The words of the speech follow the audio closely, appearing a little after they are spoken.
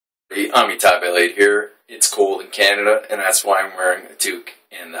Amitabh Elliott here. It's cold in Canada, and that's why I'm wearing a toque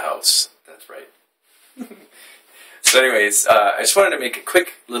in the house. That's right. So anyways, I just wanted to make a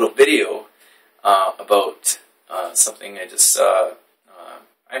quick little video about something I just saw.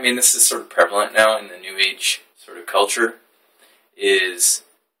 I mean, this is sort of prevalent now in the New Age sort of culture, is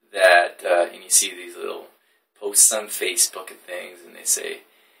that, and you see these little posts on Facebook and things, and they say,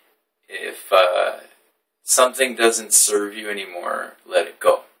 if something doesn't serve you anymore, let it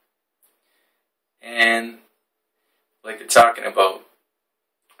go. And like they're talking about,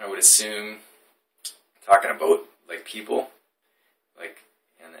 I would assume, talking about like people, like,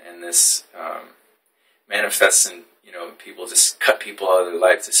 and this manifests in, you know, people just cut people out of their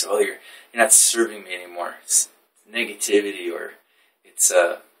lives. They say, "Oh, you're not serving me anymore." It's negativity, or it's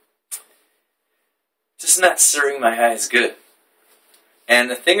just not serving my highest good. And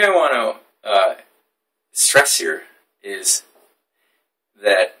the thing I want to stress here is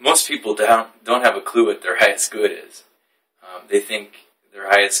that most people don't have a clue what their highest good is. They think their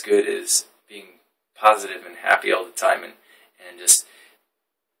highest good is being positive and happy all the time, and just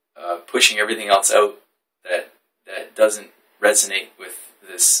pushing everything else out that doesn't resonate with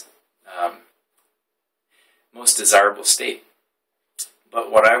this most desirable state.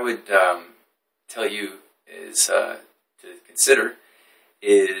 But what I would tell you is to consider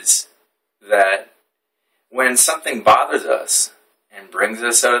is that when something bothers us and brings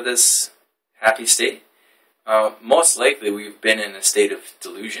us out of this happy state, most likely we've been in a state of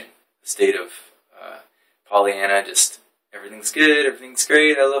delusion, a state of Pollyanna, just everything's good, everything's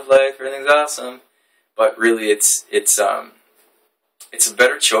great, I love life, everything's awesome. But really, it's a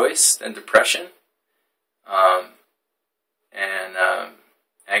better choice than depression and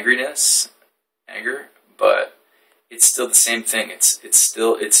anger, but it's still the same thing. It's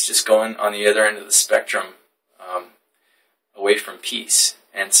just going on the other end of the spectrum, away from peace.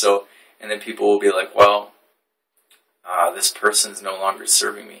 And then people will be like, well, this person's no longer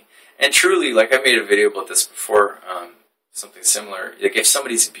serving me. And truly, like, I made a video about this before, something similar. Like, if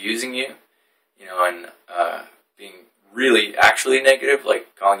somebody's abusing you, you know, and being really actually negative,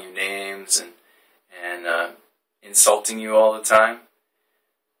 like calling you names and insulting you all the time,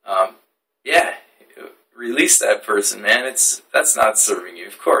 yeah, release that person, man. That's not serving you,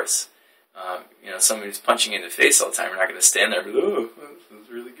 of course. You know, somebody who's punching you in the face all the time, you're not going to stand there and go, "Oh, this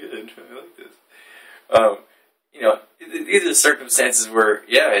is really good. I like this." You know, these are circumstances where,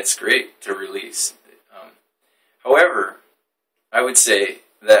 yeah, it's great to release. However, I would say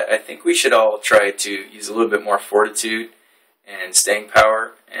that I think we should all try to use a little bit more fortitude and staying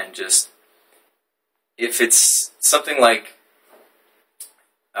power, and just, if it's something like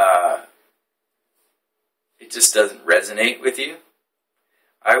it just doesn't resonate with you,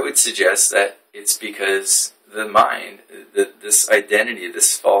 I would suggest that it's because the mind, this identity,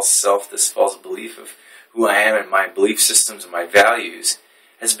 this false self, this false belief of who I am and my belief systems and my values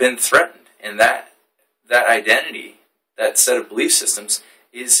has been threatened. And that identity, that set of belief systems,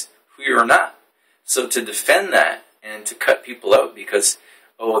 is who you're not. So to defend that and to cut people out because,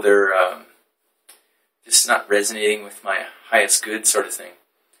 oh, they're just not resonating with my highest good sort of thing,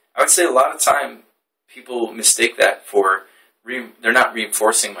 I would say a lot of time people mistake that for they're not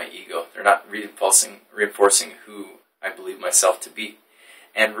reinforcing my ego. They're not reinforcing who I believe myself to be.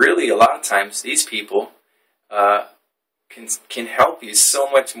 And really, a lot of times, these people can help you so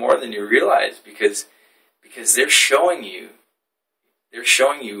much more than you realize, because they're showing you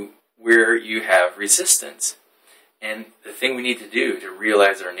where you have resistance. And the thing we need to do to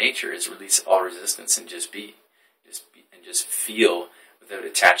realize our nature is release all resistance and just be, and just feel without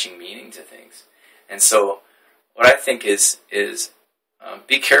attaching meaning to things. And so, what I think is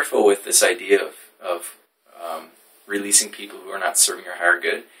be careful with this idea of releasing people who are not serving your higher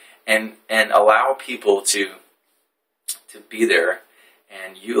good, and allow people to be there,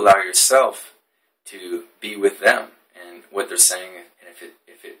 and you allow yourself to be with them and what they're saying. And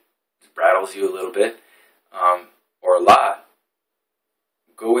if it rattles you a little bit or a lot,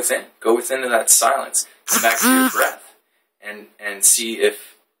 go within to that silence, come back to your breath, and see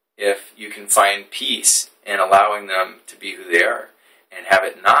if you can find peace in allowing them to be who they are, and have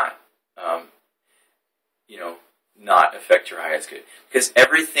it not, not affect your highest good. Because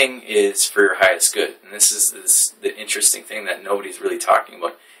everything is for your highest good. And this is the interesting thing that nobody's really talking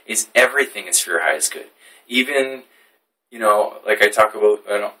about, is everything is for your highest good. Even, you know, like I talk about,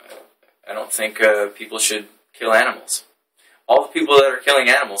 I don't think people should kill animals. All the people that are killing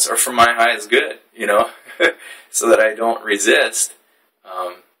animals are for my highest good, you know, so that I don't resist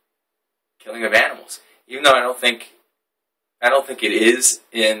killing of animals. Even though I don't think it is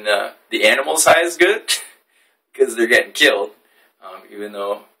in the animals' highest good, because they're getting killed. Even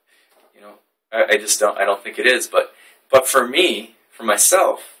though You know, I just don't. I don't think it is. But for me, for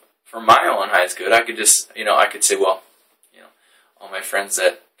myself, for my own highest good, I could just, I could say, well, all my friends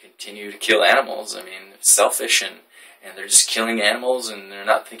that continue to kill animals, I mean, it's selfish and they're just killing animals and they're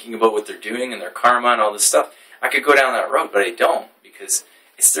not thinking about what they're doing and their karma and all this stuff. I could go down that road, but I don't, because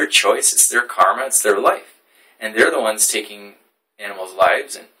it's their choice, it's their karma, it's their life. And they're the ones taking animals'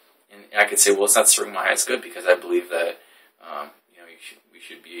 lives, and I could say, well, it's not serving my highest good because I believe that, we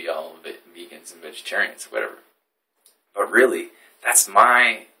should be all vegans and vegetarians, whatever. But really, that's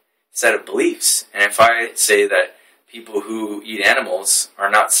my set of beliefs. And if I say that people who eat animals are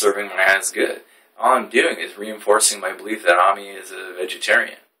not serving my highest good, all I'm doing is reinforcing my belief that Ami is a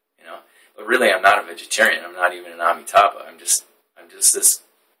vegetarian, But really, I'm not a vegetarian. I'm not even an Amitabha. I'm just this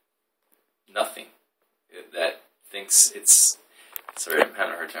nothing that thinks it's. Sorry, I'm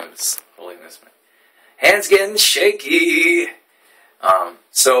having a hard time just holding this. Hand's getting shaky.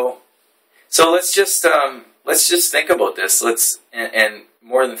 So let's just think about this. And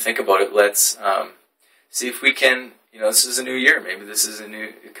more than think about it, let's see if we can. This is a new year. Maybe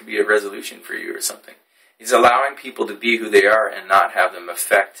it could be a resolution for you or something. Is allowing people to be who they are and not have them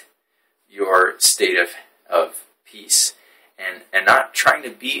affect your state of peace, and not trying to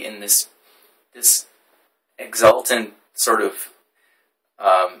be in this exultant sort of,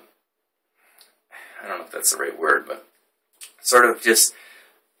 I don't know if that's the right word, but sort of just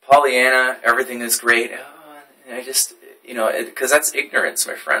Pollyanna, everything is great. Oh, I just, because that's ignorance,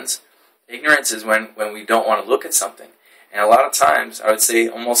 my friends. Ignorance is when we don't want to look at something. And a lot of times, I would say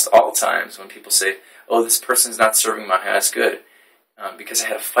almost all times, when people say, oh, this person's not serving my highest good, because I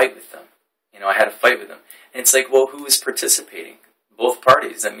had a fight with them. I had a fight with them. And it's like, well, who was participating? Both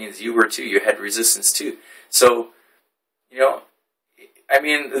parties. That means you were too. You had resistance too. So, I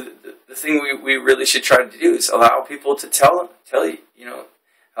mean, the thing we really should try to do is allow people to tell you,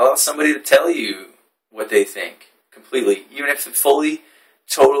 allow somebody to tell you what they think completely, even if it fully,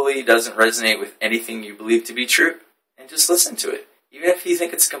 totally doesn't resonate with anything you believe to be true, and just listen to it. Even if you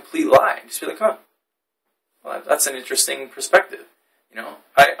think it's a complete lie, just be like, oh, well, that's an interesting perspective.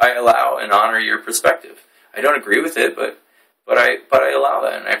 I allow and honor your perspective. I don't agree with it, but I allow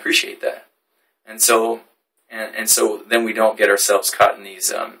that and I appreciate that. And so then we don't get ourselves caught in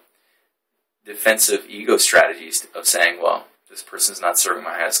these defensive ego strategies of saying, well, this person's not serving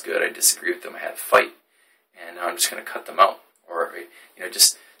my highest good. I disagree with them. I had a fight, and now I'm just going to cut them out. Or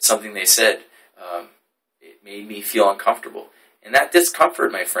just something they said, it made me feel uncomfortable. And that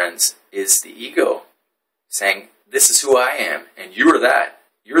discomfort, my friends, is the ego saying, this is who I am, and you're that.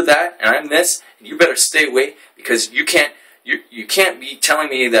 You're that, and I'm this, and you better stay away, because you can't be telling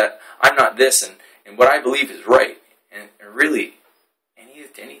me that I'm not this, and what I believe is right. And really,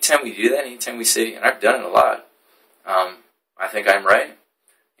 anytime we do that, anytime we say, and I've done it a lot, I think I'm right.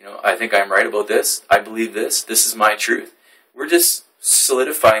 I think I'm right about this. I believe this. This is my truth. We're just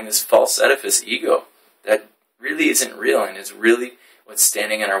solidifying this false edifice ego that really isn't real, and is really what's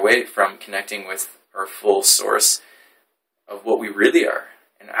standing in our way from connecting with our full source of what we really are.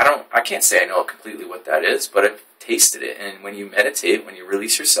 And I can't say I know completely what that is, but I've tasted it. And when you meditate, when you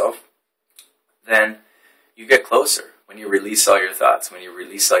release yourself, then you get closer. When you release all your thoughts, when you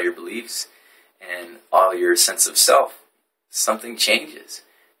release all your beliefs and all your sense of self, something changes.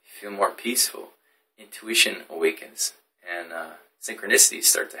 You feel more peaceful. Intuition awakens, and synchronicities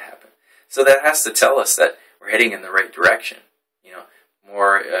start to happen. So that has to tell us that we're heading in the right direction.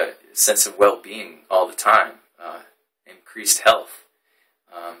 More sense of well-being all the time, increased health,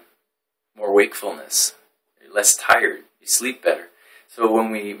 more wakefulness. You're less tired. You sleep better. So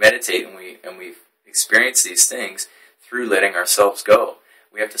when we meditate and we experience these things through letting ourselves go,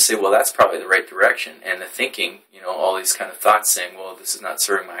 we have to say, well, that's probably the right direction. And the thinking, all these kind of thoughts saying, well, this is not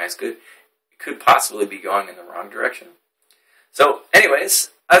serving my highest good, it could possibly be going in the wrong direction. So,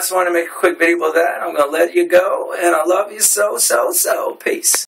 anyways, I just want to make a quick video about that. I'm going to let you go, and I love you so. Peace.